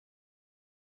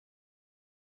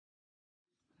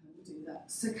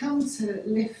that. So come to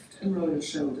lift and roll your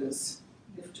shoulders.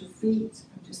 Lift your feet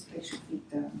and just place your feet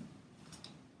down.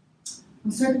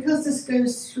 And so because this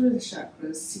goes through the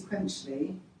chakras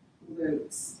sequentially, although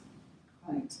it's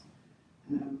quite,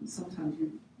 sometimes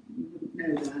you wouldn't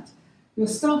know that, you're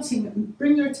starting,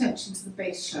 bring your attention to the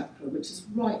base chakra, which is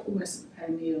right almost at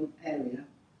the perineal area.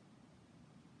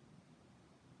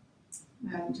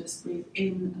 And just breathe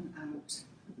in and out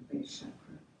of the base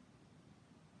chakra.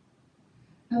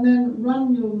 And then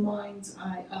run your mind's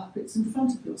eye up, it's in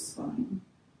front of your spine,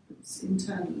 it's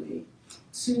internally,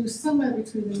 to somewhere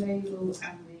between the navel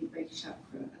and the base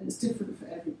chakra. And it's different for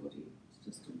everybody, it's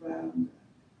just around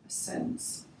a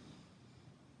sense.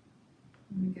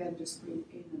 And again, just breathe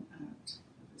in and out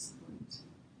at this point.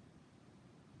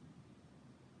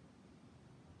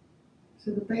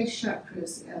 So the base chakra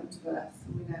is the element of earth,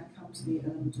 and we now come to the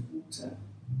element of water.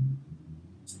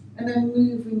 And then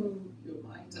moving your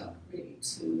mind up really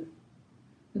to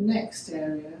the next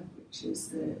area, which is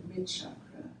the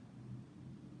mid-chakra,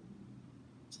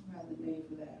 around the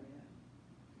navel area,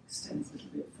 extends a little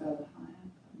bit further higher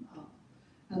and up.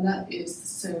 And that is the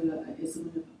solar, is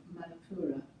the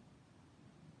Manipura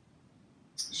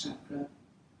chakra,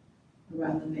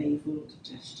 around the navel,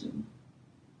 digestion,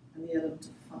 and the element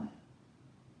of fire.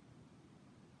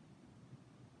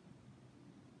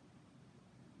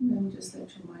 And then just let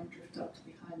your mind drift up to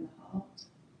behind the heart.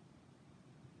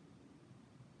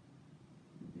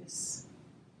 And this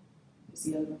is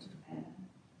the element of air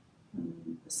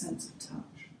and the sense of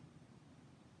touch.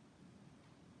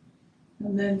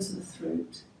 And then to the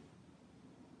throat.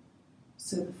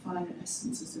 So the finer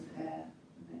essences of air,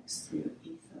 the next three are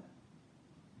ether,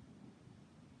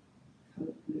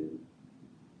 coloured blue.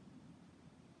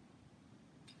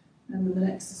 And then the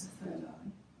next is the third eye.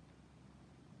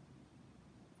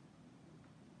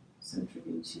 Centre of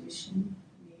intuition,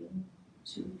 meal,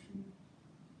 children,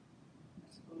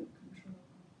 metabolic control,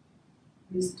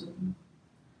 wisdom,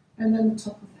 and then the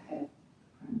top of the head,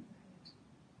 the crown of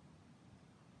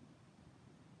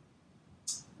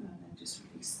the head. And then just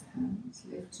release the hands,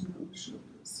 lift and roll the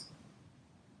shoulders.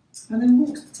 And then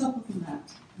walk to the top of the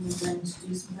mat, and we're going to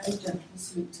do some very gentle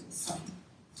salute to the sun.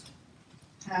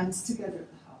 Hands together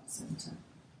at the heart centre.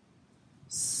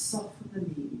 Soften the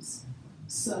knees.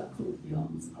 Circle the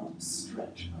arms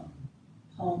stretch up,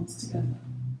 palms together.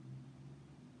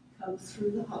 Come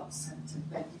through the heart centre,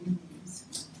 bend your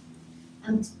knees.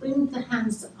 And bring the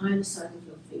hands to either side of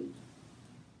your feet.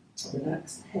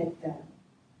 Relax the head down.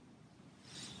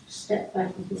 Step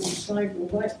back into one side, your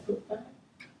right foot back.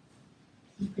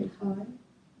 Keep it high.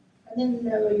 And then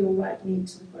lower your right knee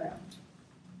to the ground.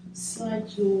 And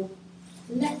slide your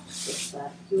left foot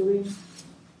back. You're in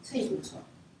tabletop.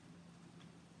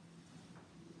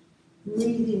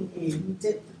 Breathing in,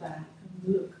 dip the back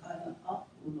and look either up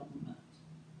or along the mat.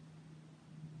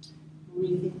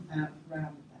 Breathing out,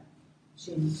 round the back,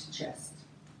 chin to chest.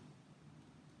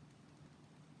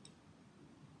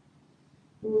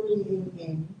 Breathing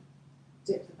in,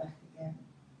 dip the back again.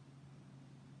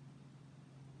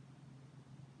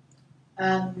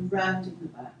 And rounding the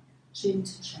back, chin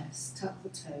to chest, tuck the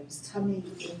toes, tummy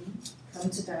in, come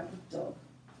to downward dog.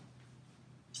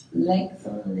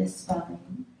 Lengthen the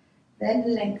spine.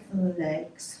 Then lengthen the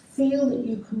legs. Feel that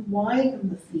you can widen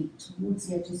the feet towards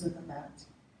the edges of the mat.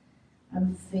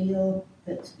 And feel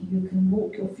that you can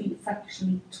walk your feet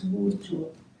fractionally towards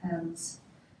your hands.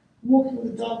 Walking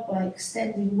the dog by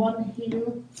extending one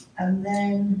heel and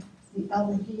then the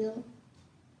other heel.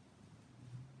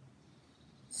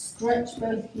 Stretch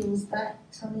both heels back,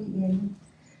 tummy in.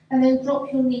 And then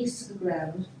drop your knees to the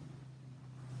ground.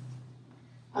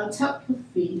 Untuck your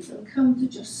feet and come to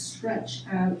just stretch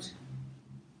out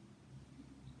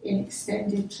in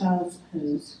extended child's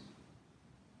pose.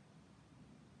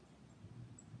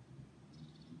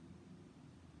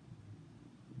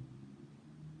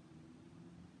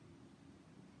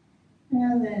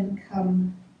 And then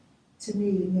come to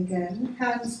kneeling again,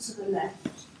 hands to the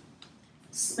left,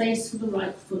 space for the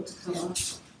right foot to come up,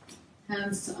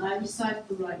 hands to either side of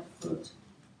the right foot,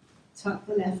 tuck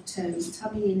the left toes,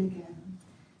 tummy in again,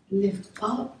 lift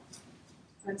up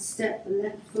and step the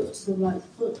left foot to the right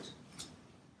foot.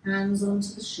 Hands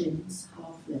onto the shins,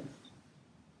 half lift.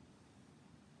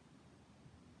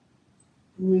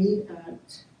 Breathe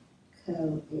out,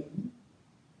 curl in.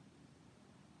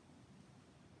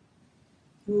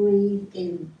 Breathe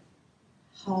in,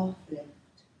 half lift.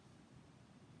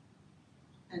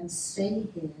 And stay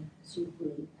here as you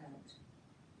breathe out.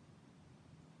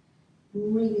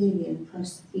 Breathing in,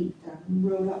 press the feet down and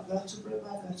roll up vertebra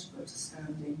by vertebra to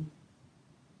standing.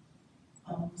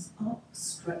 Arms up,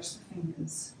 stretch the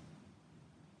fingers.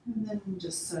 And then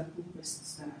just circle the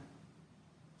wrists down.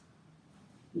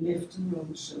 Lift and roll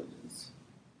the shoulders.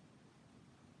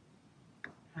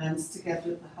 Hands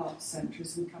together at the heart centre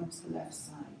as we come to the left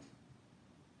side.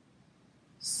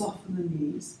 Soften the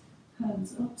knees.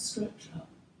 Hands up, stretch up.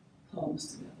 Palms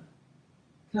together.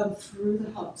 Come through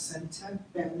the heart centre,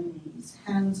 bend the knees.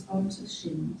 Hands onto the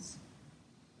shins.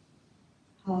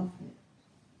 Half lift.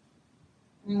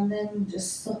 And then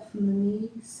just soften the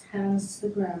knees, hands to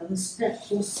the ground.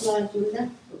 Stretch or slide your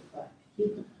left foot back.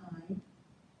 Keep it high.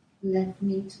 Left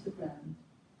knee to the ground.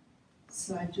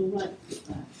 Slide your right foot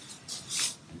back.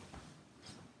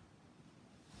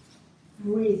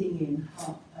 Breathing in,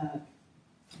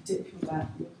 dip your back,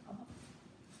 look up.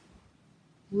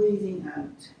 Breathing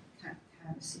out,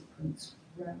 cat-cow sequence,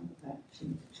 round the back,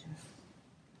 chin to chest.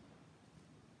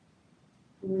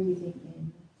 Breathing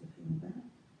in, dipping back.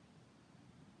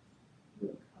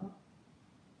 Look up.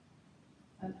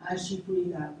 And as you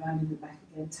breathe out, rounding the back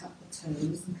again, tap the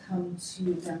toes and come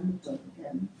to downward dog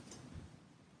again.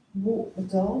 Walk the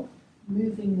dog,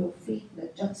 moving your feet and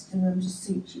adjusting them to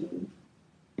suit you.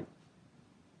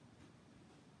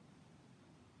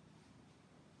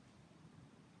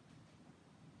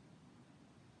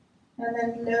 And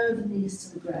then lower the knees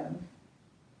to the ground.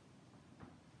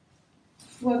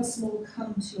 Once more,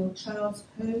 come to your child's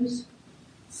pose,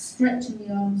 stretching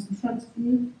the arms in front of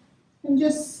you, and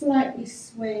just slightly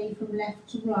sway from left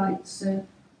to right, so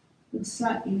with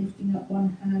slightly lifting up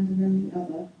one hand and then the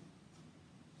other,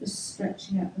 just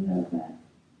stretching out the lower back.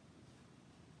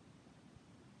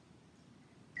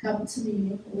 Come to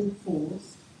kneeling, all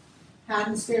fours,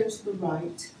 hands go to the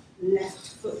right, left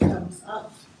foot comes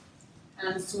up,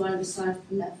 hands to either side of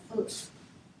the left foot.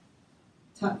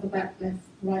 Tuck the back left,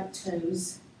 right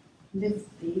toes. Lift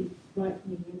the right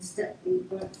knee and step the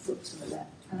right foot to the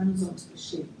left. Hands onto the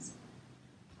shins.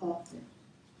 Half lift.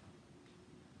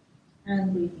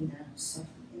 And breathing out,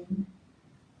 soften in.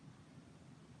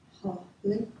 Half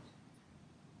lift.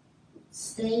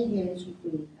 Stay here as you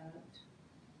breathe out.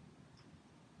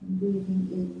 And breathing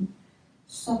in,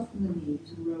 soften the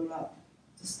knees and roll up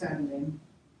to standing.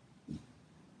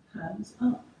 Hands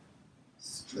up,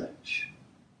 stretch,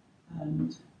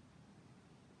 and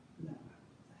lower the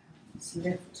hands.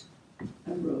 Lift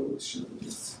and roll the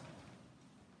shoulders.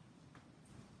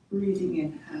 Breathing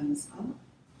in, hands up,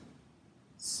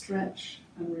 stretch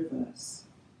and reverse.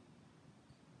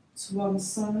 To one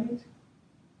side,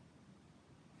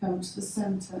 come to the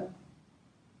centre,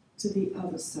 to the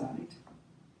other side.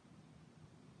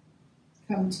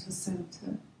 Come to the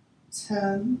centre,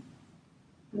 turn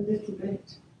a little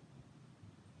bit,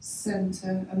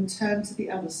 centre and turn to the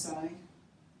other side.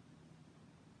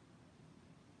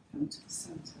 Come to the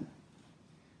centre.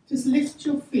 Just lift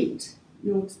your feet,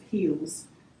 your heels,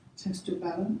 test your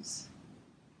balance,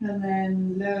 and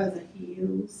then lower the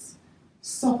heels,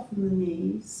 soften the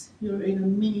knees. You're in a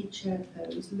mini chair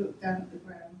pose, look down at the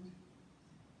ground.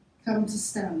 Come to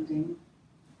standing,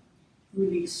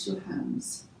 release your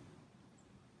hands.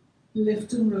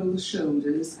 Lift and roll the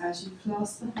shoulders as you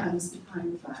clasp the hands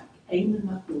behind the back. Aim the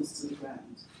knuckles to the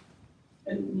ground,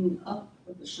 opening up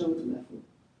at the shoulder level.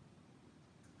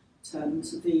 Turn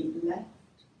to the left,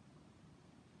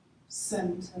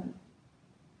 centre,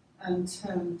 and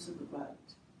turn to the right.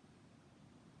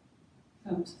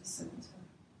 Come to the centre.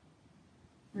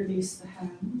 Release the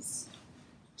hands.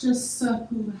 Just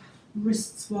circle the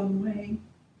wrists one way,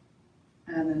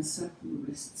 and then circle the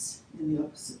wrists in the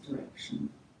opposite direction.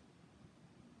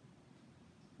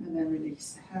 And then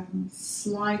release the hands.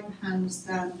 Slide the hands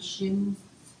down the shins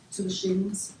to the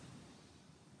shins.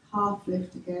 Half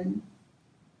lift again.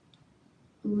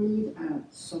 Breathe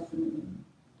out, soften in.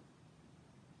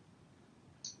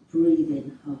 Breathe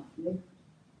in, half lift.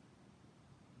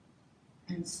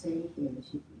 And stay here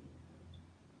as you breathe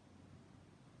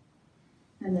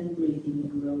out. And then breathing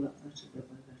in, roll up vertebra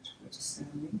by vertebra to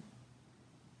standing.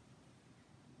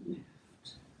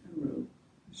 Lift and roll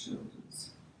the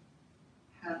shoulders.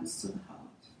 Hands to the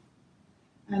heart.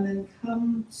 And then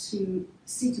come to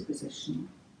seated position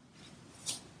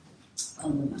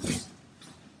on the mat.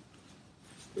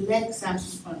 Legs out in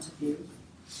front of you.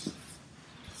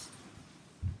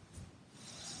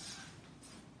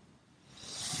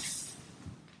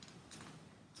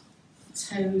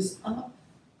 Toes up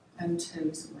and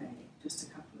toes away, just a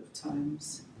couple of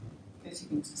times, getting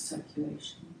into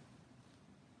circulation.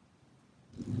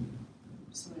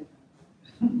 Sorry about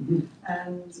that.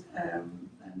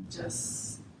 And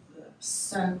just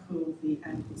circle the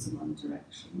ankles in one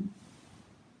direction.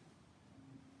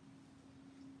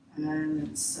 And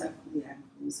then circle the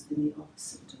ankles in the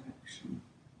opposite direction.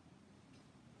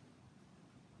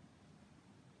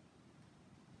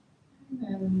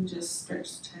 And just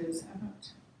stretch the toes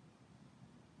out.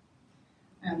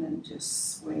 And then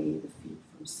just sway the feet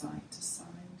from side to side.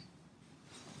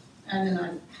 And then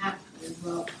I pat as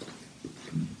well.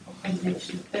 A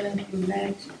combination of bend your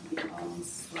legs, you can do your arms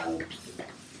as well.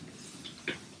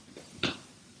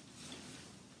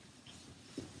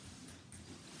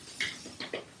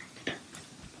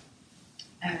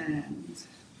 And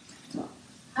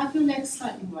have your legs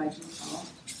slightly wide and apart.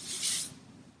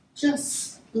 Just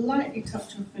lightly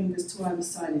touch your fingers to either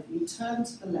side of you. Turn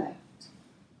to the left.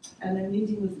 And then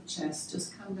leading with the chest,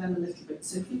 just come down a little bit.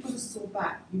 So if you've got a sore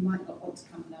back, you might not want to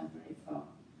come down very far.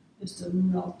 Just a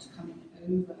nod coming over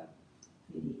the left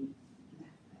leg.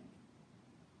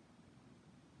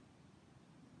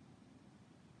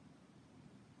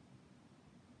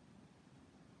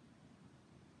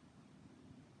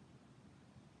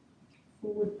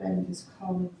 Forward bend is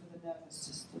calming for the nervous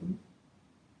system.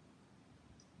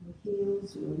 Your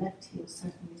heels, your left heel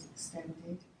certainly is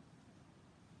extended.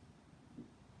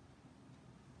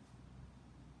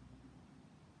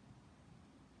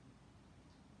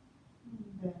 And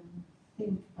then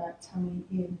think about tummy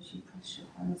in as you press your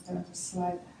hands down to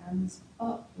slide the hands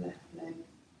up left leg,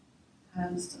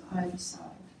 hands to either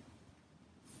side.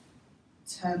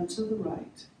 Turn to the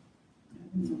right,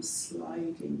 and you're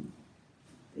sliding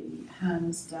the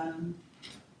hands down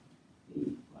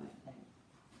the right leg.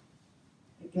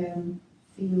 Again,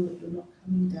 feel that you're not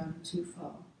coming down too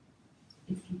far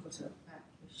if you've got a back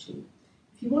issue.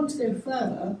 If you want to go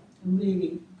further and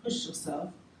really push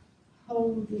yourself,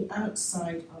 hold the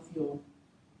outside of your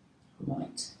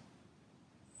right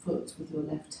foot with your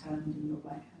left hand and your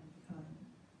right hand behind,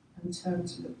 and turn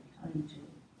to look behind you.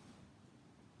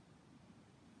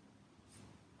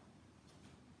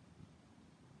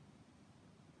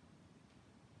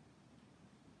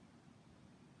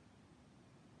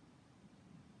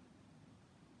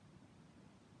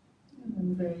 And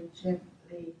then very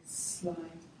gently slide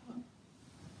up,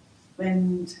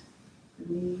 bend the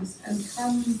knees, and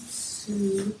come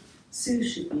to, Sue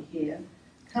should be here,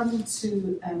 come to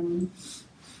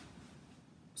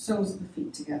soles of the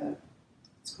feet together.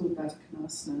 It's called Baddha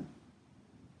Konasana.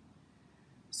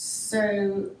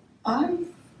 So I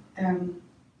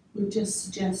would just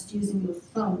suggest using your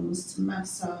thumbs to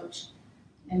massage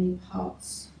any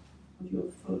parts of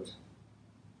your foot.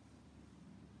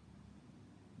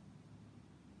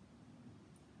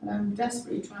 And I'm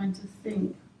desperately trying to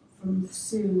think from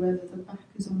Sue whether the back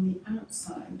is on the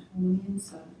outside or on the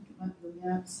inside. I think it might be on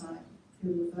the outside.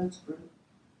 Feel your vertebra.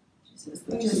 She says,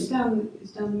 but it's down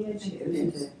the edge here,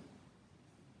 isn't it?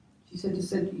 She said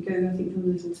you go, I think, from the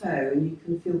little toe and you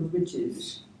can feel the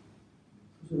ridges.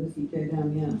 Sort of as you go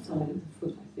down the outside of the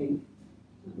foot, I think.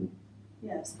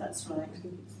 Yes, that's right. I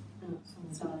think it's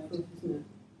outside of the foot, isn't it?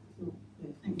 It's not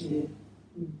this. Thank you.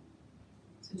 Mm.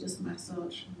 So just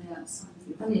massage from the outside of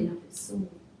your foot. Funny enough, it's sore.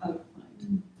 Oh, right.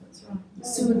 That's right.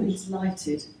 Sue is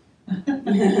lighted.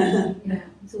 Yeah,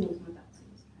 it's always my back sore.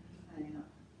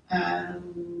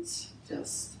 And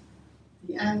just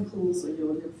the ankles are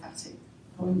your lymphatic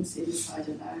points inside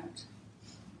and out.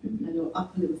 And your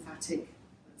upper lymphatic,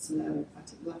 that's the lower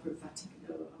lymphatic, the upper lymphatic and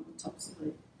lower on the tops of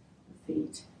the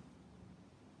feet.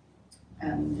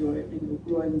 And your opening your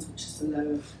groins, which is the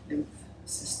lower lymph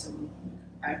system.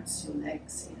 Bounce your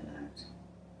legs in and out.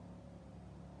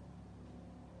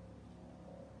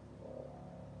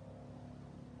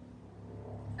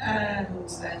 And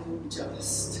then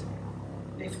just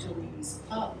lift your knees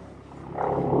up.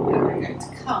 And we're going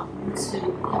to come to the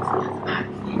back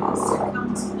here. So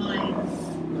come to lying.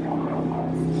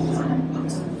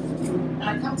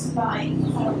 Come to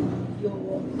lying on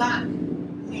your back,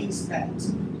 knees bent.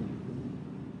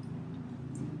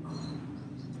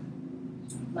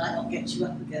 Might not get you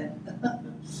up again.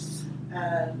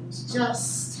 And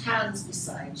just hands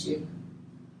beside you.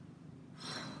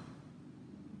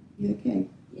 You okay?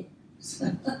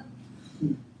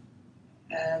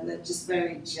 And then just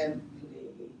very gently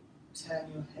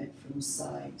turn your head from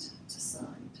side to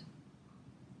side.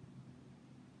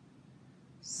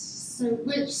 So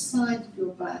which side of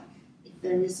your back, if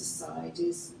there is a side,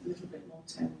 is a little bit more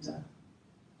tender?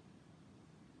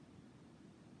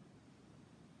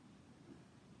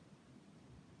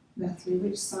 Natalie,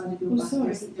 which side of your back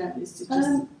is it down? Is it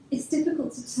just... It's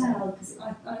difficult to tell because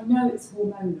I know it's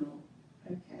hormonal.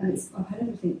 Okay. And I've had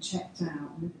everything checked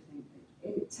out and everything.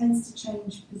 It tends to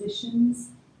change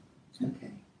positions.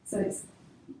 Okay. So it's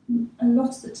a lot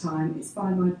of the time it's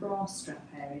by my bra strap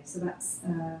area. So that's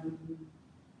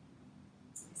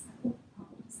what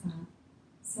is that?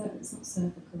 So it's not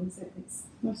cervical, is it? It's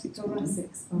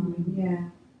thoracic spine.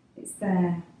 Yeah, it's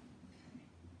there.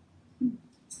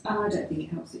 I don't think it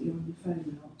helps that you're on your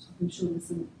phone a lot. I'm sure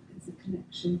there's a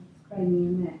connection. Craning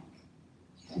your neck.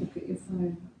 Look at your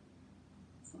phone.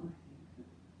 That's what I think.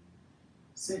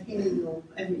 So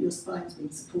here your spine's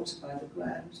being supported by the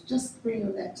ground. Just bring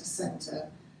your neck to centre.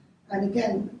 And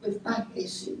again, with back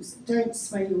issues, don't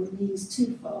sway your knees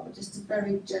too far, but just a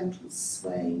very gentle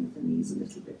swaying of the knees a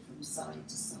little bit from side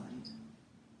to side.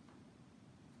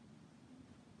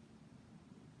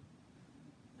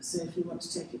 So if you want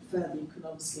to take it further, you can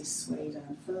obviously sway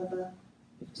down further,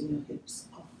 lifting your hips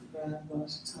off the ground one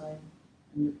at a time,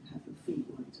 and you can have your feet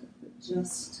wider. But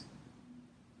just,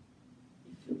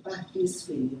 if your back is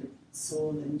feeling a bit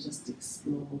sore, then just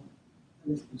explore a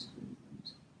little bit of movement.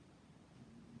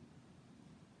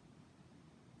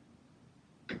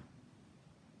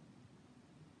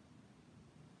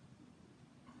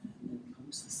 And then come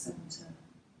to the centre.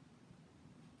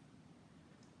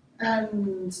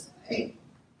 And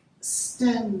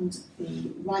extend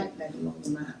the right leg along the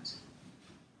mat.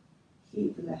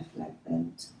 Keep the left leg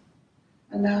bent.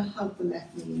 And now hug the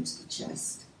left knee into the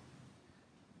chest.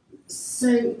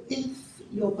 So if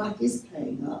your back is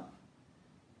playing up,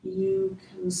 you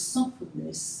can soften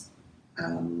this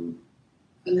a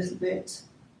little bit,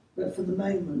 but for the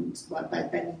moment, by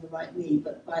bending the right knee,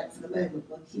 but for the moment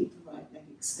we'll keep the right leg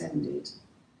extended,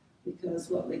 because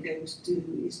what we're going to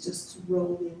do is just to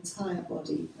roll the entire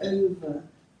body over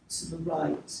to the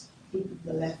right, keeping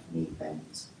the left knee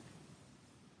bent.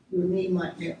 Your knee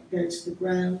might go to the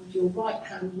ground. Your right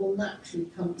hand will naturally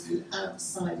come to the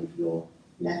outside of your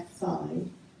left thigh.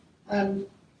 And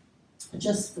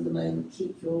just for the moment,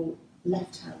 keep your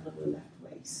left hand on your left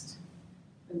waist.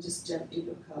 And just gently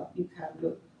look up. You can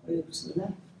look over to the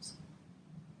left.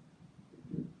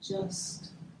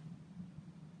 Just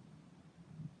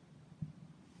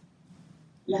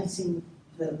letting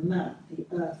the mat, the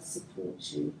earth,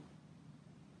 support you.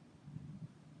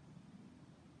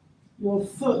 Your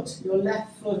foot, your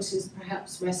left foot is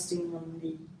perhaps resting on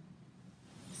the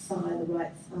thigh, the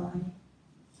right thigh.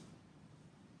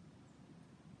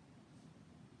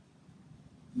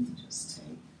 And just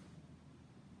take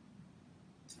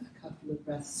a couple of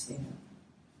breaths here.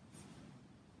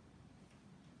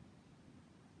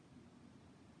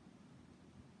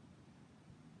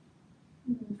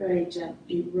 And very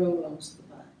gently roll onto the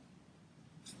back.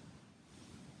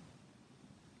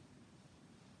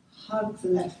 Hug the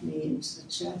left knee into the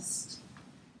chest.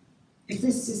 If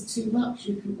this is too much,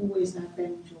 you can always now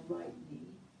bend your right knee.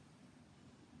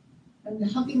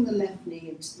 And hugging the left knee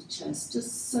into the chest,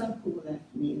 just circle the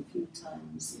left knee a few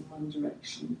times in one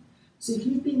direction. So if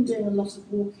you've been doing a lot of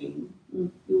walking,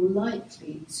 you're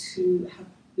likely to have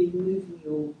been moving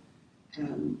your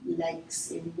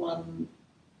legs in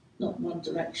not one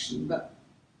direction, but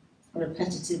a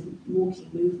repetitive walking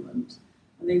movement.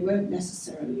 And they won't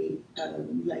necessarily, the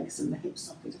legs and the hip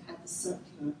socket have had the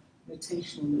circular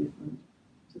rotational movement.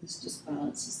 So this just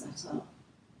balances that up.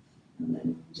 And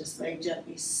then just very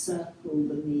gently circle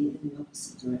the knee in the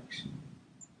opposite direction.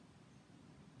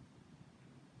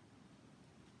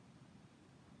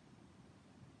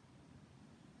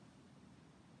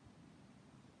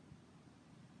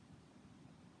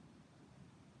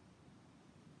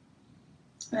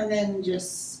 And then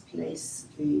just place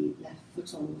the left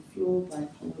foot on the floor by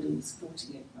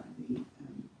supporting it by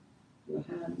your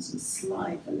hands, and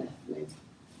slide the left leg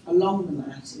along the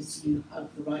mat as you hug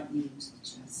the right knee into the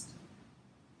chest.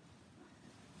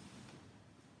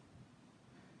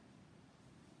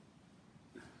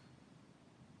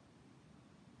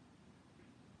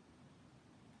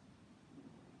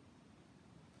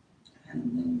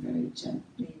 And then very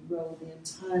gently roll the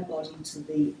entire body to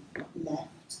the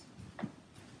left.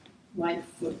 Right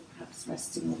foot perhaps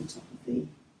resting on top of the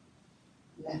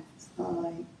left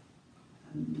thigh,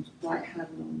 and right hand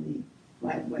on the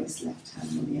right waist, left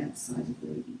hand on the outside of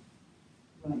the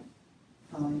right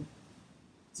thigh.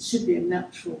 It should be a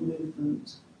natural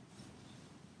movement.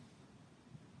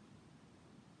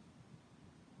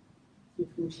 You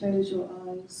can close your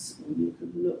eyes, or you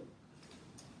can look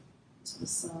to the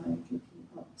side, looking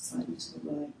up slightly to the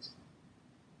right.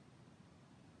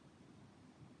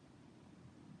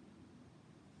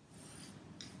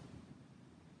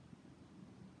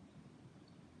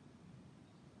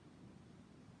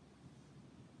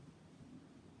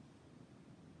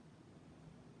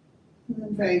 And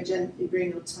then very gently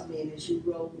bring your tummy in as you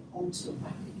roll onto your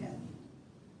back again.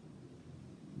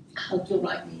 Hug your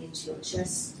right knee into your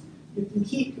chest. You can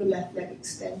keep your left leg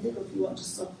extended, or if you want to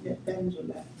soften it, bend your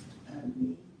left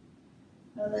knee.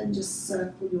 And then just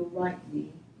circle your right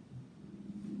knee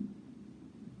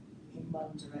in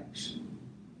one direction.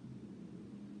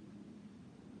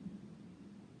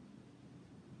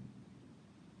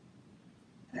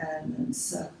 And then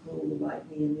circle the right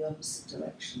knee in the opposite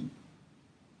direction.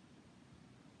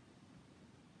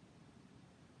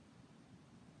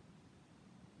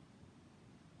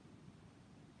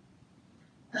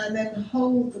 And then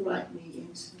hold the right knee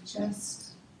into the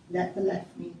chest, let the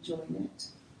left knee join it,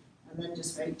 and then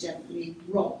just very gently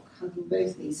rock, hugging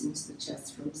both knees into the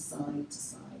chest from side to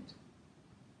side.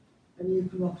 And you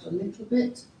can rock it a little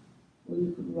bit, or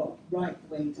you can rock right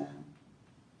the way down.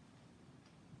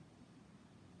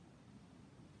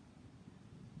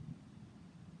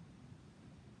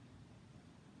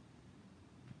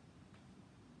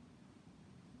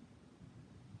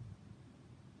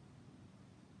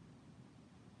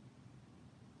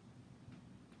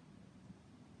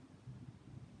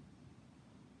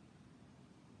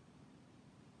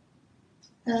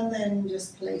 And then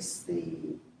just place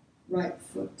the right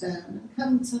foot down and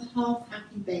come to half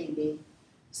happy baby.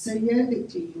 So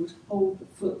yogically you would hold the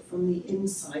foot from the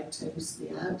inside toes to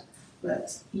the out,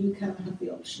 but you can have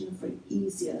the option for an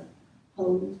easier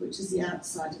hold, which is the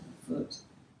outside of the foot.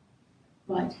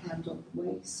 Right hand on the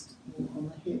waist or on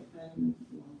the hip bone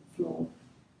or on the floor,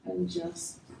 and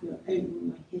just you're opening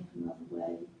your hip another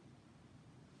way.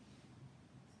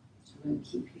 I won't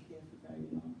keep you here for very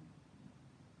long.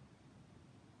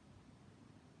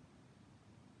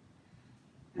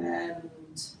 And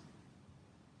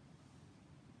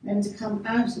then to come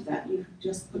out of that, you can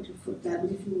just put your foot down,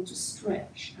 but if you want to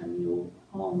stretch and your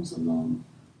arms are long,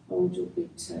 hold your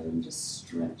big toe and just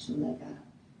stretch your leg out.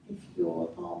 If your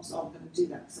arms aren't going to do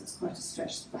that, because that's quite a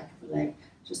stretch to the back of the leg,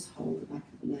 just hold the back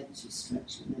of the leg to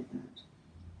stretch your leg out.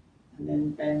 And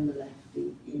then bend the left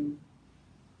knee in.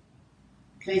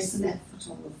 Place the left foot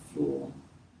on the floor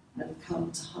and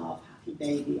come to half happy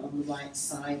baby on the right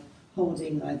side,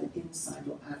 holding either inside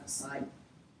or outside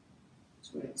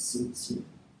to where it suits you.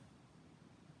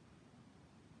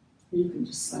 You can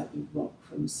just slightly rock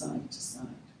from side to side.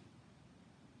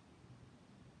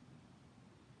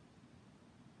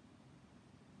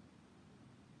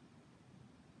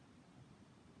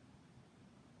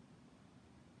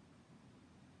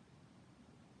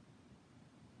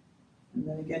 And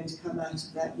then again, to come out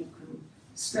of that, you can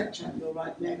stretch out your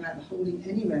right leg, either holding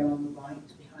anywhere on the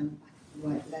right, behind the back of the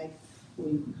right leg, or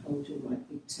you can hold your right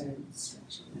big toe and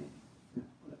stretch your leg. That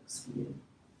works for you.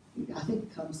 I think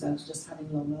it comes down to just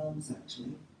having long arms,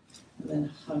 actually. And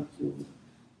then hug your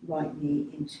right knee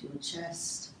into your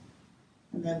chest,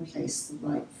 and then place the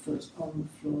right foot on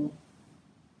the floor.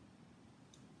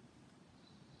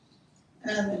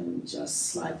 And then just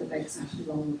slide the legs out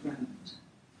along the ground.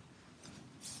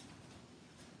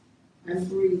 And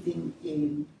breathing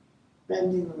in,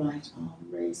 bending the right arm,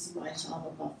 raise the right arm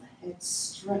above the head,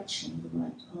 stretching the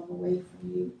right arm away from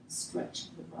you,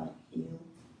 stretching the right heel.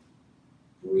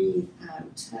 Breathe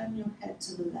out, turn your head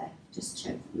to the left, just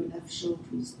check that your left shoulder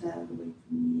is down away from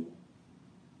the ear.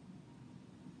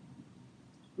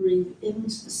 Breathe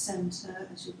into the centre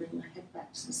as you bring your head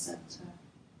back to the centre.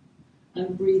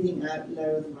 And breathing out,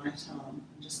 lower the right arm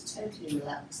and just totally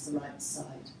relax the right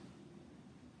side.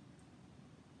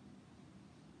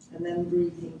 And then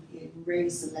breathing in,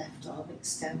 raise the left arm,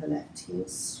 extend the left heel,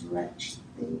 stretch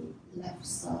the left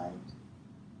side.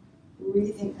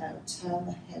 Breathing out, turn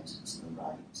the head to the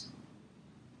right.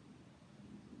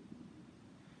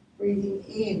 Breathing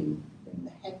in, bring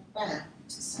the head back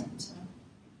to centre.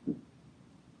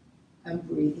 And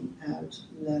breathing out,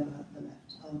 lower the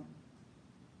left arm.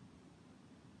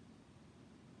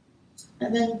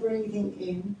 And then breathing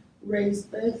in, raise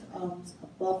both arms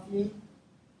above you.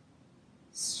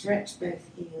 Stretch both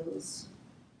heels.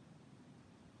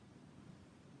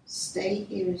 Stay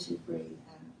here as you breathe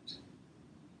out.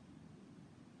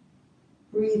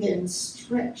 Breathe in,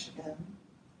 stretch again.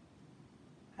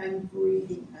 And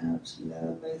breathing out,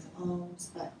 lower both arms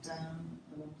back down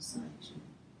alongside you.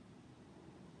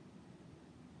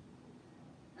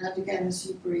 And again, as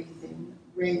you breathe in,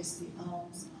 raise the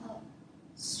arms up.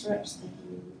 Stretch the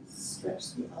heels,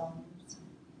 stretch the arms.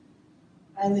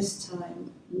 And this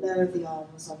time, lower the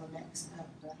arms on the next out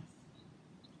breath.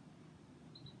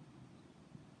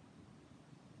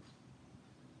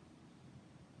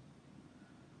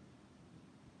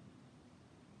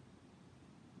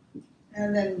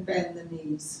 And then bend the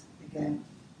knees again.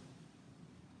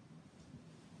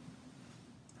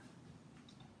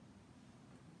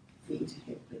 Feet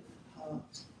hip width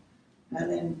apart.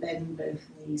 And then bend both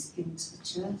knees into the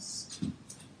chest.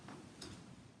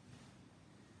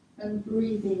 And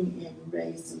breathing in,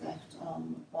 raise the left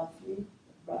arm above you.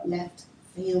 The left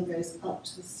heel goes up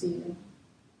to the ceiling.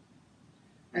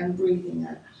 And breathing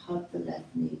out, hug the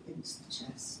left knee into the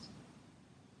chest.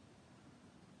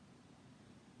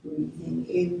 Breathing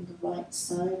in the right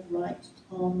side, right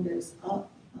arm goes up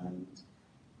behind,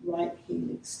 right heel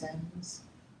extends,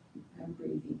 and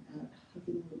breathing out,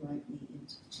 hugging the right knee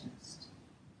into the chest.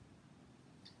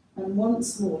 And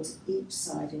once more to each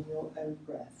side in your own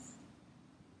breath.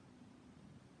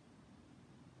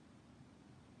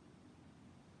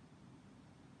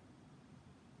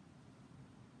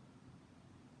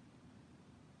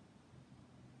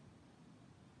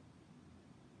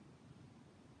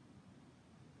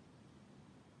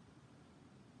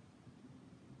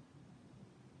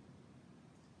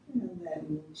 And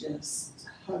then just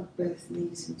hug both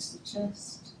knees into the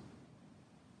chest,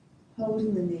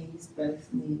 holding the knees, both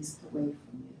knees away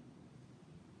from you.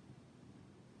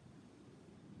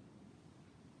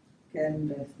 Again,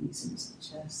 both knees into the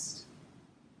chest,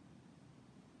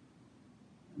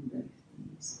 and both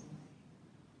knees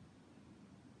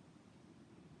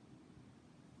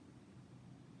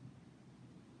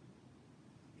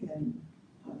away. Again,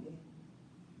 hug in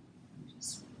and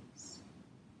just release.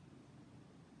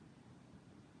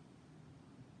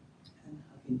 And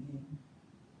hugging in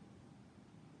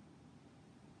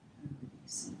and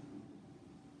releasing.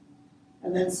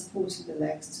 And then supporting the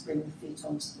legs to bring the feet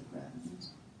onto the ground.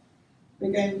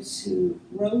 We're going to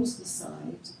roll to the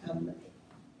side and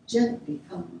gently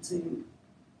come to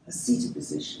a seated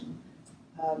position,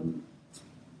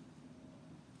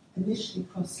 initially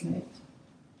cross-legged.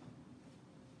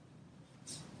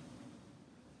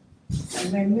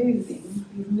 And we're moving,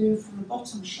 we've moved from the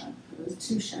bottom chakras,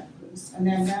 2 chakras, and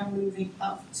then now moving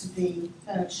up to the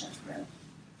 3rd chakra.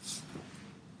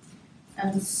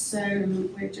 And so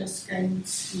we're just going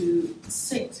to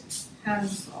sit,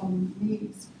 hands on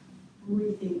knees,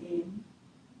 breathing in,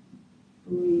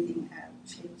 breathing out,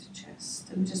 chin to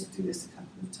chest. And just do this a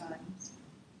couple of times.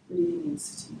 Breathing in,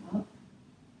 sitting up,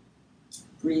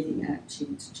 breathing out,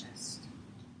 chin to chest.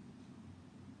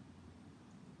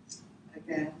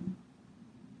 Again,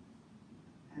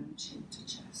 and chin to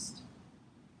chest.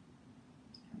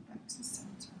 And back to the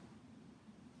centre.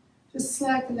 Just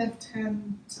slide the left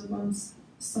hand to one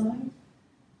side,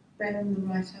 bend the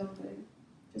right elbow,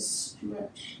 just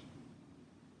stretch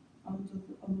on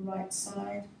the right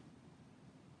side,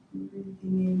 breathing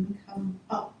in, come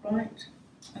upright,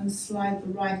 and slide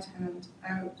the right hand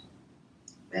out,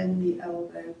 bend the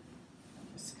elbow, and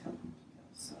just come to the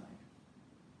other side.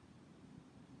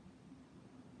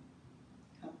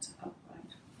 Come to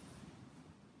upright.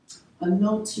 And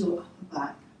nod to your upper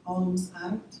back, arms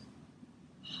out,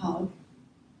 hug,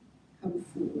 come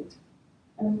forward.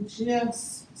 And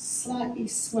just slightly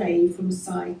sway from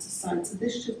side to side. So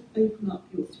this should open up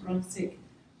your thoracic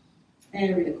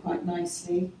area quite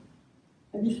nicely.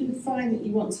 And if you find that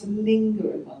you want to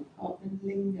linger in one part, then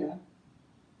linger.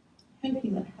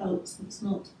 Hoping that helps, and it's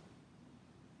not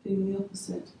doing the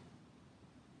opposite.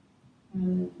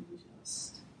 And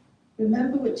just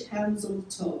remember which hand's on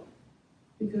the top,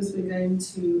 because we're going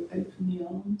to open the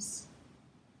arms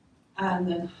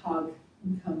and then hug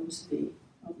and come to the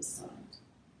other side.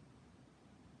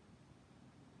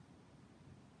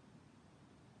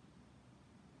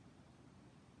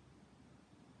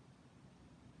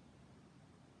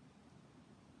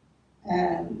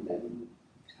 And then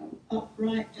come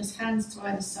upright, just hands to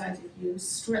either side of you,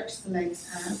 stretch the legs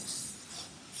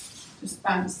out, just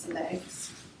bounce the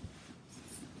legs.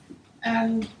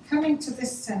 And coming to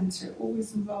this centre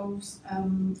always involves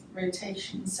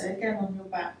rotation, so again on your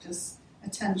back, just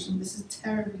attention, this is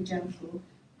terribly gentle.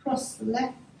 Cross the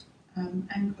left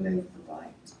ankle over the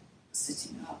right,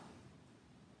 sitting up.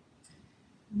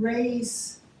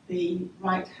 Raise the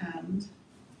right hand,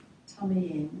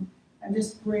 tummy in, and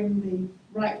just bring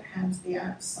the right hand to the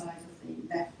outside of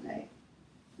the left leg.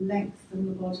 Lengthen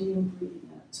the body and breathing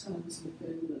out, turn to look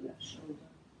over the left shoulder.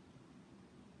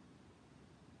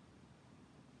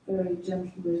 Very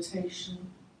gentle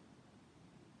rotation.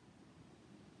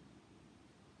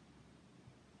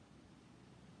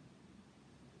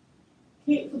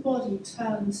 Keep the body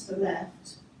turned to the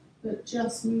left, but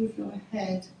just move your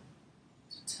head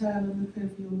to turn and look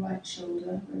over your right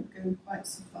shoulder. Won't go quite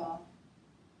so far.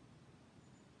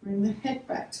 Bring the head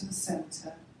back to the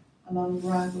centre and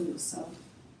unravel yourself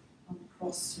and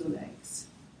cross your legs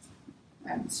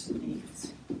and to your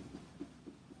knees.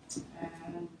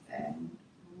 And then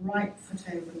right foot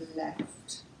over the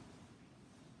left.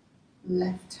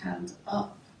 Left hand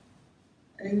up,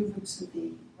 over to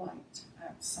the right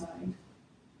outside.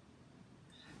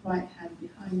 Right hand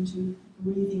behind you,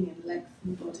 breathing in, lengthen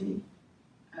the body,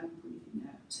 and breathing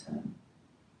out, turn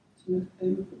to look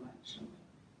over the right shoulder.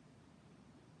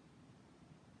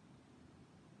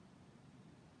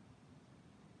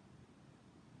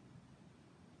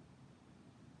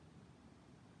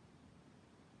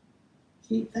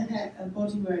 Keep the head and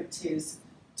body where it is.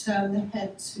 Turn the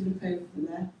head to look over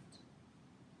the left.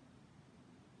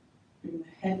 Bring the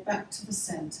head back to the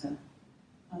centre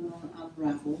and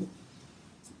unravel.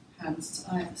 Hands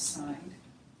to either side.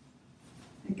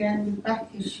 Again, with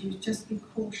back issues, just be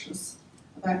cautious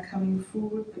about coming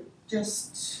forward, but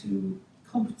just to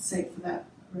compensate for that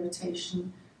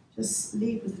rotation, just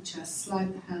lead with the chest,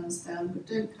 slide the hands down, but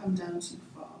don't come down too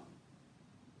far.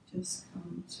 Just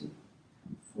come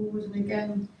forward, and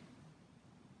again,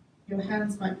 your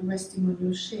hands might be resting on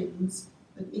your shins,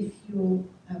 but if you've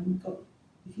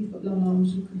got long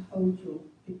arms, you can hold your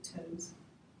big toes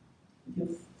with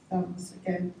your thumbs.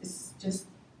 Again, this is just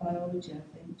biology, I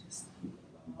think, just keep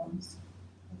your long arms,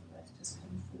 otherwise just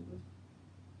come forward.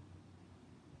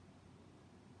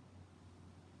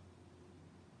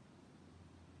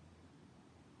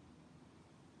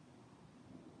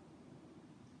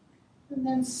 And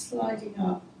then sliding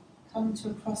up, come to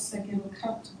a cross-legged or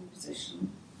comfortable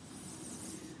position.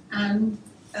 And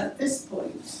at this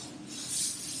point,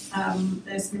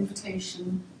 there's an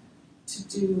invitation to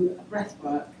do a breath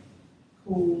work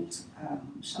called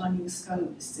Shining Skull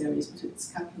in this series, but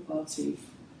it's Kapalabhati.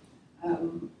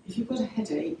 If you've got a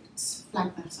headache,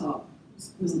 flag that up.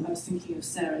 I was thinking of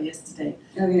Sarah yesterday.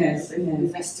 Oh yes, The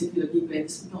vestibular migraine,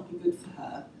 this would not be good for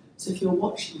her. So if you're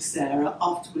watching Sarah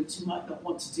afterwards, you might not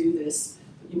want to do this,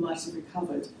 but you might have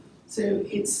recovered. So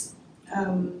it's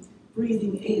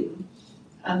breathing in,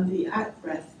 and the out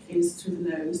breath is through the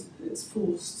nose, but it's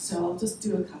forced. So I'll just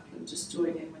do a couple and just join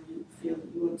in when you feel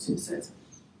that you want to. So it's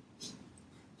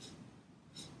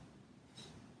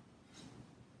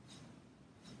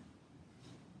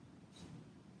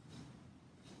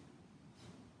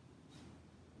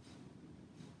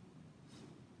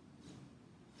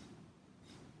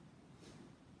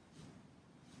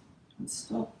and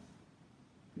stop,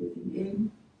 breathing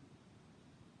in,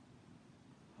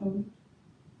 hold, and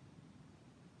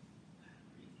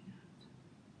breathing out,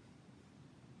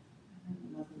 and then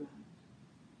another round.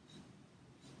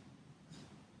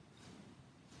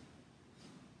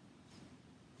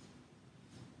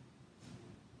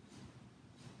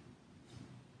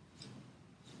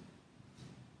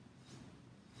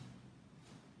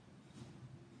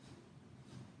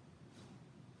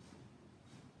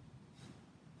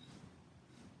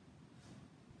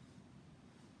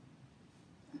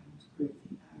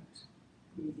 Breathing out,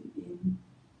 breathing in,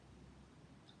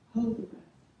 hold the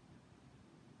breath,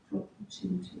 drop your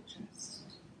chin to your chest.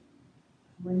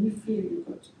 And when you feel you've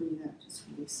got to breathe out, just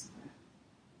release the breath.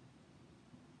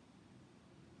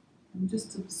 And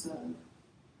just observe.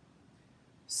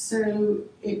 So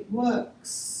it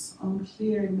works on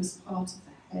clearing this part of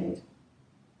the head.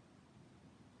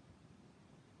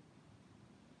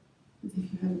 But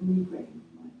if you have a migraine,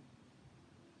 you might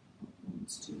not want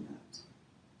to do that.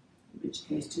 In which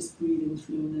case, just breathe in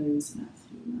through your nose and out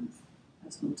through your mouth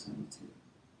as an alternative.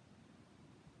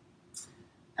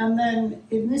 And then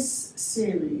in this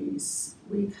series,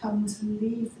 we come to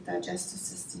leave the digestive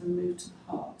system and move to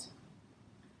the heart.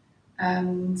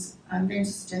 And I'm going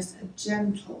to suggest a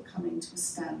gentle coming to a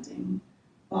standing,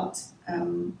 but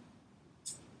in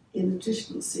the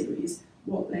traditional series,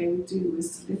 what they would do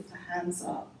is to lift the hands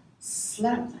up,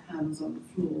 slap the hands on the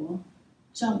floor,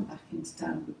 jump back into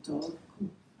downward dog,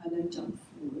 and then jump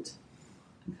forward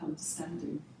and come to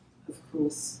standing, of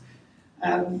course.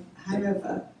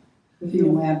 However, I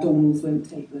feel my abdominals won't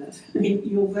take that.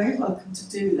 you're very welcome to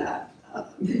do that.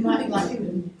 We might like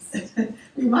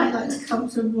to come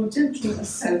to a more gentle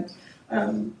ascent,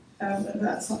 and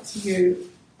that's up to you.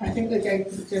 I think we're going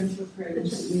for the gentle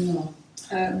approach. We are.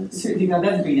 I don't So think I've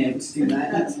ever been able to do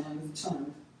that when I was a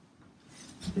child.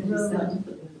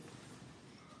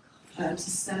 to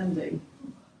standing,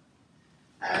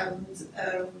 and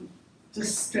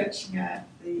just stretching out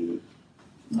the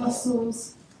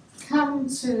muscles. Come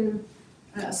to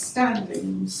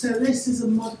standing. So this is a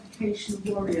modification of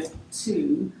Warrior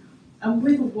 2, and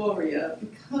with a Warrior,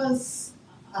 because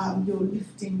you're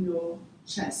lifting your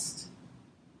chest,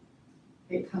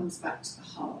 it comes back to the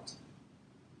heart,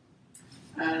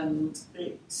 and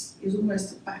it is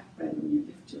almost a back bend when you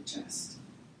lift your chest.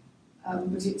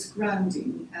 But it's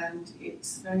grounding, and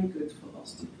it's very good for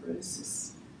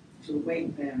osteoporosis, if you're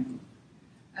weight bearing.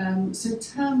 So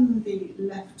turn the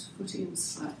left foot in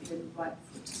slightly and the right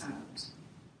foot out.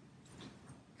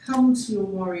 Come to your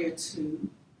Warrior 2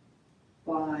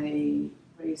 by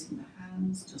raising the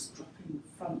hands, just dropping the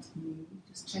front knee,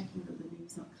 just checking that the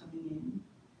knee's not coming in.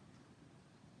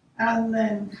 And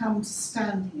then come to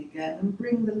standing again and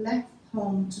bring the left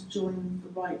palm to join the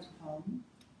right palm.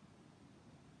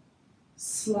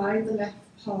 Slide the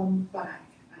left palm back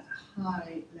at a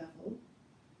high level.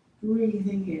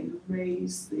 Breathing in,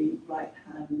 raise the right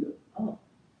hand, look up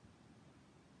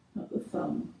at the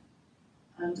thumb,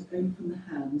 and open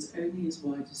the hand only as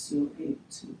wide as you're able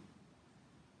to.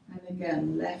 And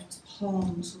again, left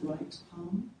palm to right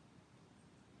palm.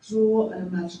 Draw an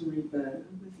imaginary bow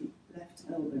with the left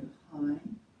elbow high.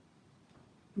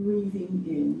 Breathing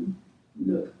in,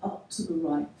 look up to the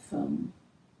right thumb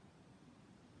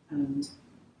and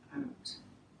out.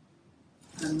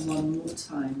 And one more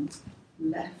time,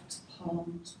 left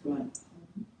palm to right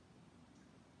palm.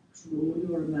 Draw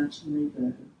your imaginary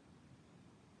bow.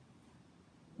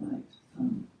 Right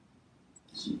thumb.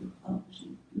 As you look up, as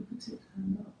you look at it,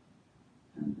 hand up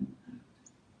and then out.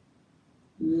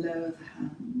 Lower the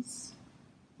hands.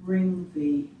 Bring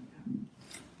the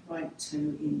right toe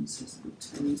in so the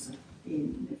toes are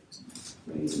in, lift,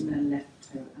 raise, and then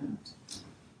left toe out.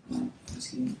 Right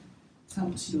foot in.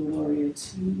 Come to your warrior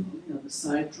two on the other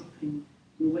side, dropping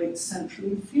your weight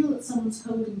centrally. Feel that someone's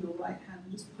holding your right hand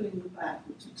and just pulling you back,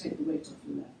 which will take the weight off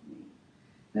your left knee.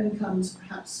 Then come to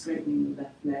perhaps straightening the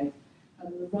left leg,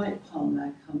 and the right palm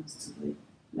now comes to the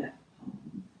left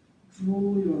palm.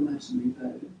 Draw your imaginary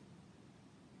bow,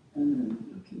 and then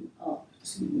looking up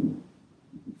to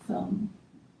your thumb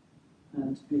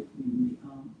and opening the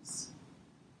arms.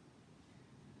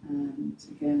 And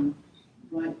again,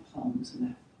 right palm to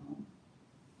left palm.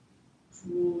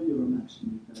 Draw your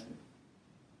imaginary bow.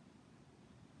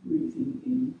 Breathing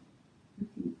in,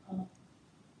 looking up,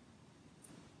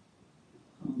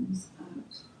 palms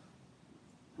out.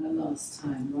 And last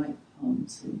time, right palm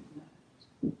to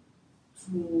left.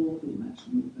 Draw the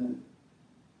imaginary bow.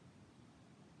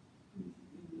 Breathing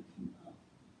in, looking up,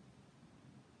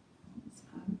 palms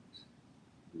out.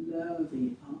 Lower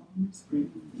the arms,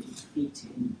 bring the feet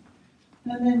in.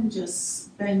 And then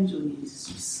just bend your knees as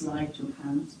you slide your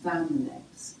hands down the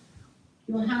legs.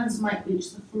 Your hands might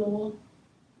reach the floor.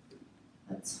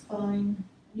 That's fine.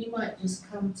 You might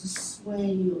just come to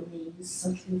sway your knees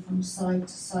subtly from side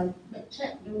to side. But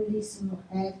check you're releasing your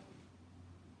head.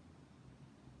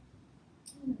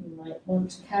 You might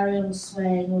want to carry on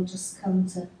swaying or just come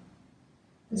to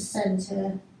the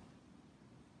centre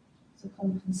as a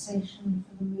compensation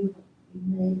for the movement you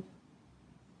made.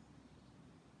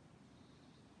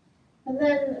 And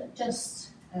then just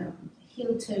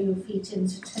heel toe your feet in,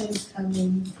 so toes come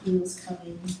in, heels come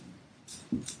in.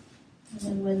 And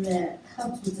then when they're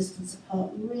comfortable distance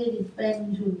apart, really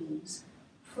bend your knees,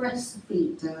 press the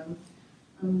feet down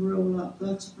and roll up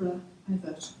vertebra by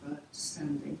vertebra to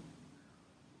standing.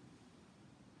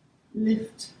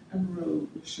 Lift and roll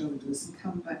the shoulders and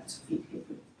come back to feet hip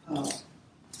width apart.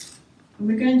 And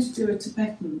we're going to do a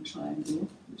Tibetan triangle,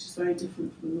 which is very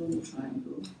different from a normal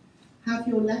triangle. Have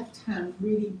your left hand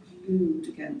really glued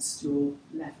against your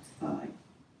left thigh.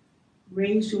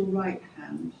 Raise your right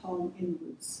hand, palm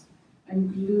inwards,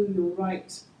 and glue your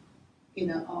right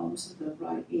inner arm to the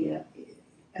right ear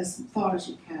as far as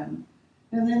you can.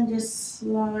 And then just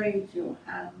slide your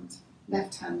hand,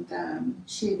 left hand down,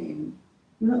 chin in.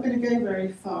 You're not going to go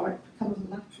very far, it becomes a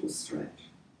lateral stretch,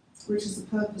 which is the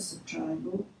purpose of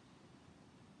triangle.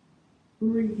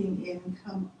 Breathing in,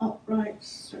 come upright,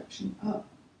 stretching up,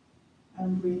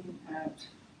 and breathing out,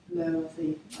 lower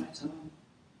the right arm.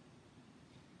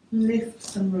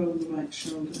 Lift and roll the right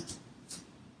shoulder.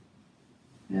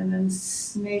 And then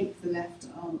snake the left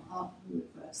arm up,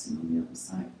 reversing on the other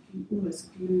side. You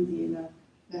almost glue the inner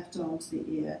left arm to the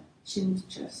ear, chin to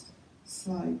chest,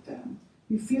 slide down.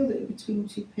 You feel that between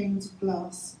two panes of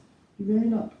glass, you're really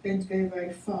not going to go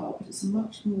very far, but it's a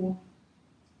much more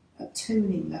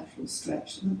toning lateral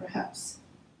stretch than perhaps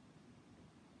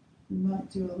you might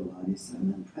do otherwise.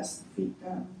 And then press the feet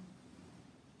down,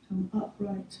 come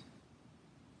upright,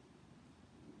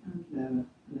 and lower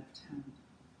the left hand.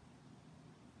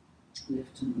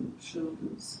 Lift and roll the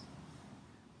shoulders.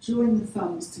 Join the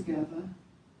thumbs together,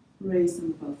 raise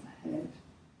them above the head.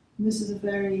 And this is a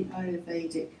very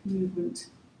Ayurvedic movement,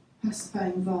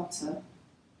 pacifying Vata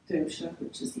dosha,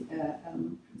 which is the air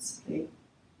element principally.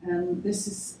 And this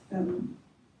is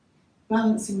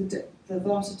balancing the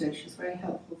Vata dosha is very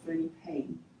helpful for any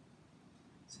pain.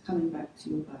 So coming back to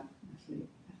your back, Natalie.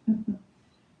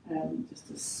 Just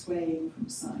a swaying from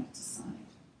side to side.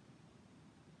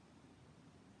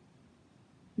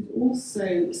 It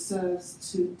also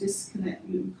serves to disconnect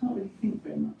you. You can't really think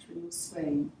very much when you're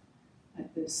swaying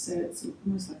like this, so it's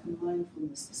almost like a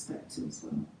mindfulness perspective as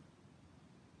well.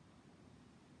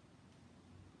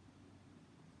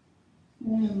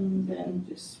 And then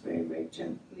just very, very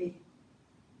gently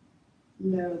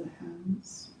lower the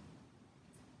hands,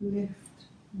 lift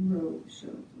and roll the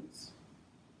shoulders.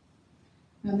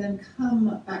 And then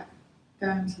come back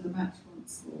down to the mat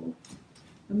once more.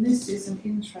 And this is an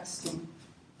interesting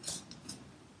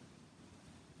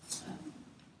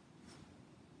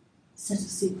set of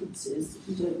sequences that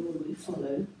we don't normally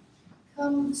follow.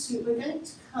 We're going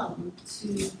to come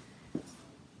to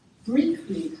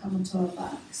briefly come to our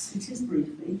backs. It is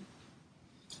briefly.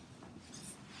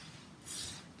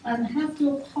 And have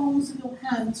your palms of your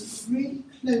hands really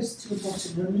close to the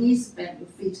bottom, your knees bent, your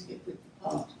feet a hip width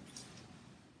apart.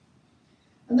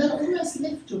 And then almost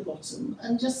lift your bottom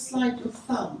and just slide your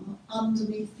thumb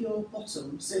underneath your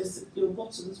bottom, so that your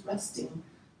bottom is resting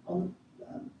on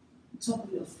the top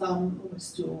of your thumb,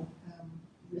 almost your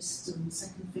wrist and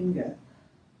second finger.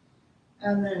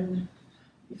 And then,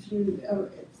 if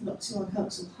it's not too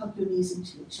uncomfortable, hug your knees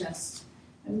into your chest.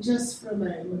 And just for a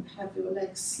moment, have your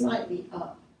legs slightly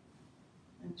up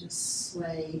and just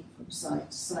sway from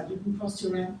side to side. You can cross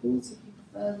your ankles if you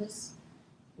prefer this,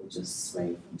 or just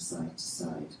sway from side to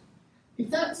side.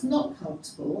 If that's not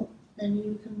comfortable, then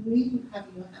you can really have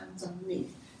your hands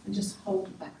underneath and just hold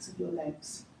the backs of your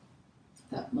legs.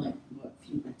 That might work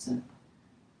for you better,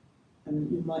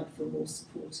 and you might feel more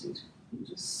supported. You're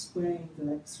just swaying the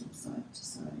legs from side to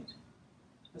side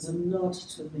as a nod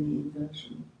to a mini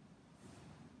inversion.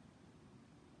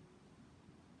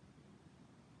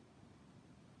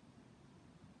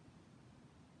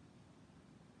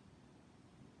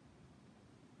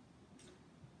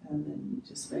 And then you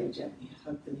just very gently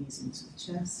hug the knees into the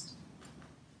chest.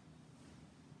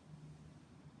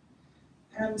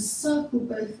 And circle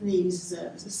both knees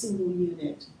as a single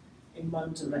unit in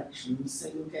one direction, so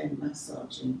you're again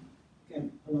massaging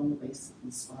again along the base of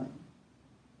the spine.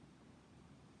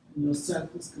 And your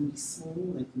circles can be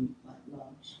small, they can be quite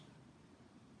large.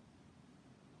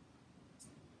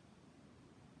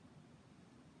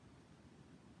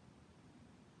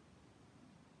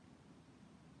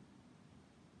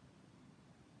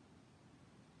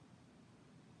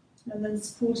 And then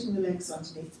supporting the legs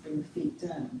underneath to bring the feet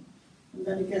down. And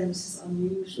then again, this is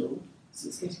unusual, so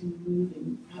it's getting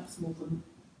moving perhaps more than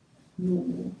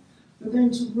normal. We're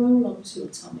going to roll onto your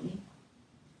tummy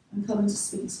and come into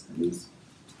Sphinx pose.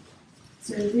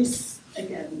 So this,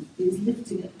 again, is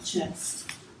lifting at the chest,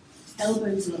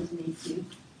 elbows are underneath you.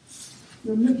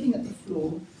 You're looking at the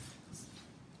floor,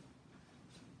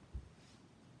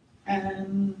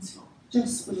 and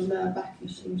just for the lower back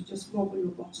issues, just wobble your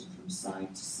bottom from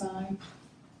side to side.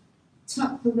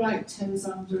 Tuck the right toes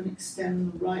under and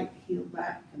extend the right heel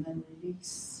back, and then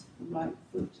release the right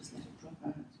foot, just let it drop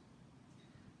out.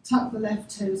 Tuck the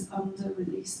left toes under,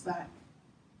 release back.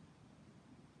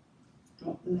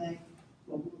 Drop the leg,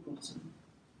 wobble the bottom.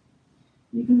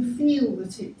 You can feel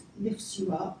that it lifts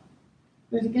you up,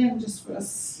 but again, just for a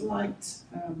slight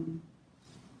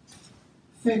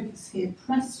focus here,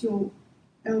 press your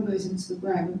elbows into the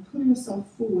ground and pull yourself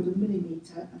forward a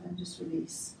millimetre and then just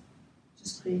release,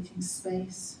 just creating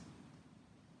space.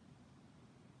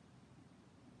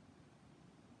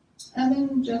 And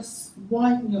then just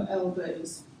widen your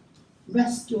elbows,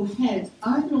 rest your head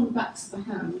either on the backs of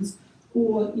the hands,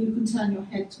 or you can turn your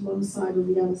head to one side or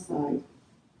the other side.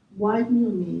 Widen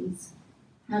your knees,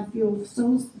 have your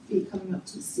soles of the feet coming up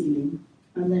to the ceiling,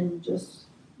 and then just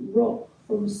rock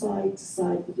from side to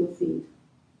side with your feet.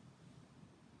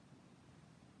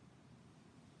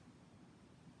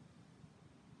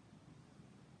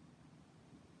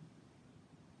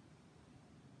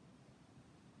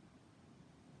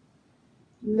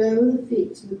 Lower the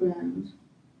feet to the ground,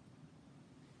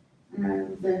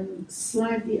 and then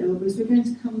slide the elbows. We're going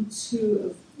to come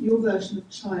to your version of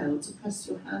child, so press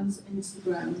your hands into the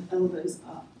ground, elbows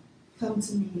up, come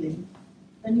to kneeling.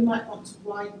 Then you might want to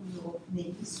widen your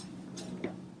knees.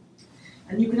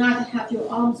 And you can either have your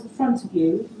arms in front of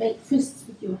you, make fists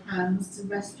with your hands to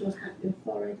rest your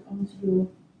forehead onto your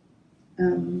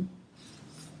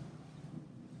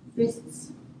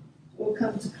fists, or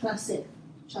come to classic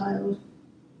child.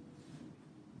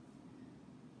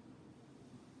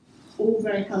 All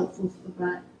very helpful for the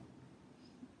back.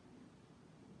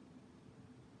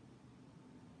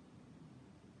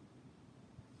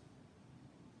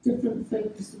 Different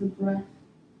focus of the breath,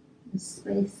 the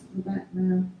space at the back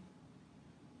now.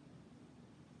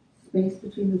 Space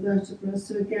between the vertebrae.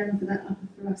 So again, for that upper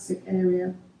thoracic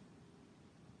area,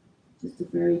 just a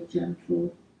very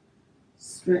gentle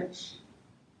stretch.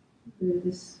 This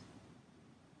is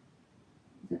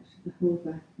actually the whole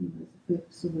back, and there's a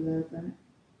focus on the lower back.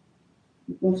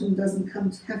 Your bottom doesn't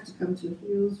have to come to your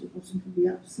heels, your bottom can be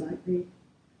up slightly.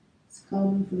 It's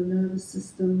calming for the nervous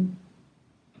system.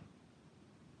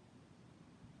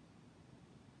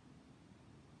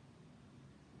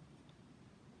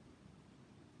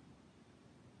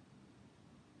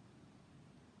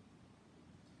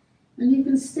 And you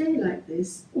can stay like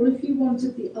this, or if you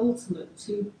wanted the ultimate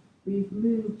to be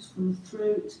moved from the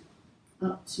throat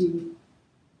up to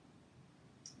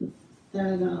the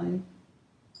third eye,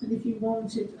 and if you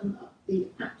wanted the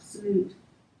absolute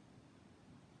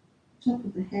top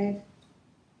of the head,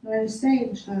 now in a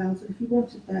staying child, if you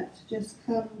wanted that to just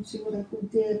come to what I call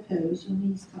deer pose, your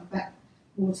knees come back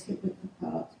more to hip width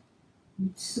apart, you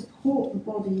support the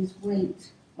body's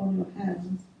weight on your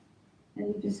hands, and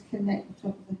you just connect the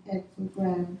top of the head to the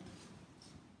ground.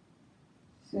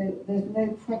 So there's no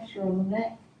pressure on the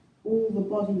neck, all the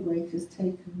body weight is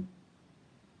taken.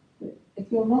 But if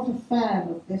you're not a fan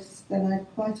of this, then I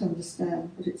quite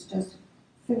understand, but it's just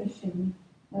finishing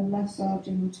and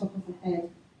massaging the top of the head,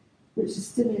 which is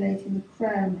stimulating the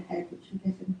crown head, which you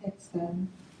get in headstand,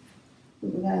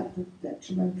 but without the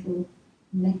detrimental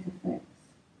neck effects.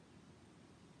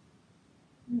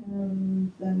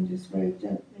 And then just very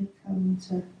gently come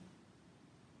to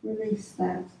release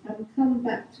that and come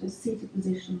back to a seated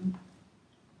position.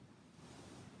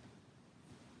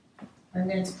 I'm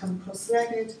going to come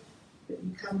cross-legged, but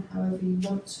you come however you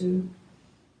want to.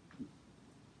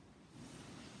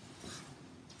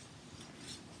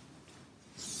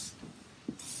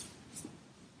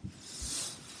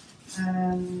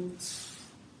 And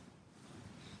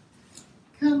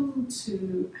come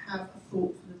to have a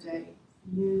thought for the day,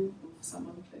 for you or for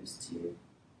someone close to you,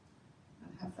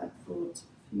 and have that thought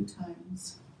a few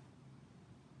times,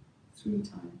 3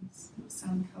 times, your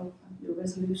sankalpa, your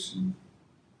resolution,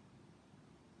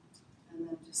 and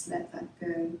then just let that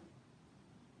go.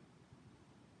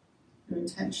 Your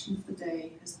intention for the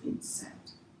day has been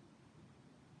set.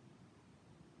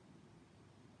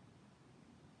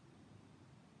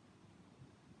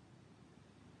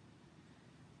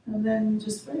 And then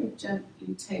just very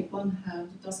gently take one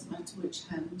hand, it doesn't matter which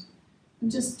hand, and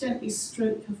just gently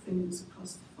stroke your fingers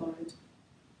across the forehead.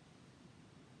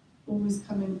 Always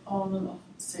coming on and off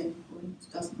at the same point,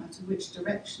 it doesn't matter which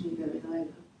direction you go in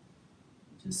either.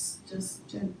 Just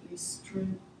gently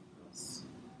stroke across.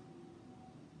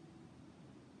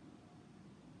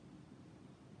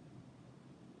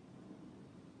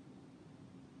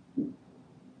 And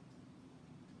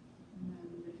then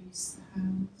release the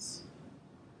hands.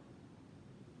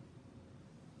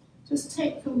 Just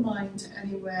take your mind to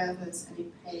anywhere there's any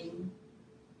pain,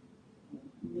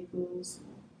 niggles,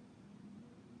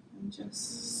 and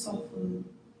just soften,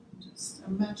 just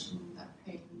imagine that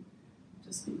pain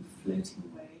just being floating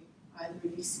away, either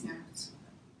releasing out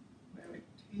where it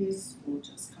is or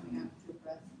just coming out with your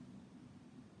breath.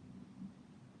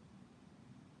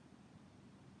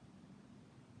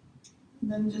 And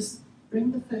then just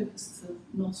bring the focus to the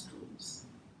nostrils,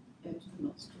 edge of the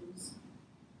nostrils.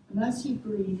 And as you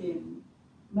breathe in,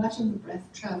 imagine the breath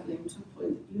travelling to a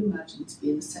point that you imagine to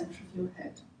be in the centre of your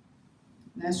head.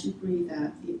 And as you breathe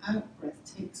out, the out breath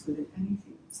takes with it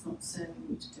anything that's not serving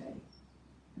you today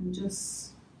and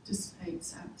just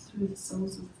dissipates out through the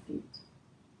soles of the feet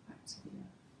back to the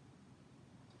earth.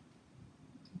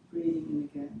 Breathing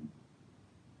in again.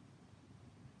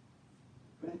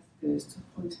 Breath goes to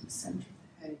a point in the centre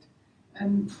of the head,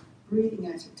 and breathing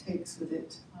out, it takes with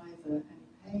it either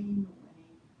any pain or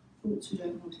thoughts you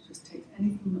don't want to just take,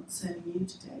 anything not serving you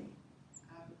today,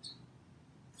 out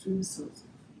through the soles of the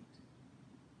feet.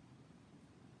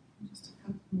 And just a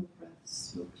couple more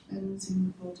breaths, you're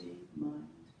cleansing the body, the mind.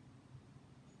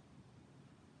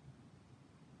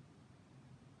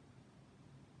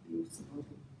 Leaves the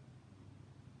body.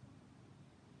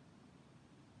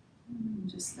 And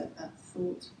just let that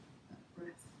thought, that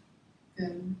breath go.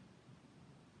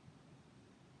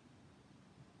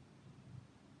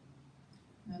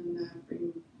 And now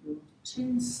bring your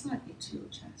chin slightly to your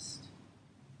chest,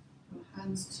 your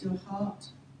hands to your heart,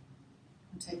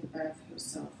 and take a bow for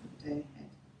yourself for the day ahead.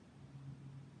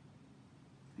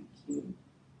 Thank you.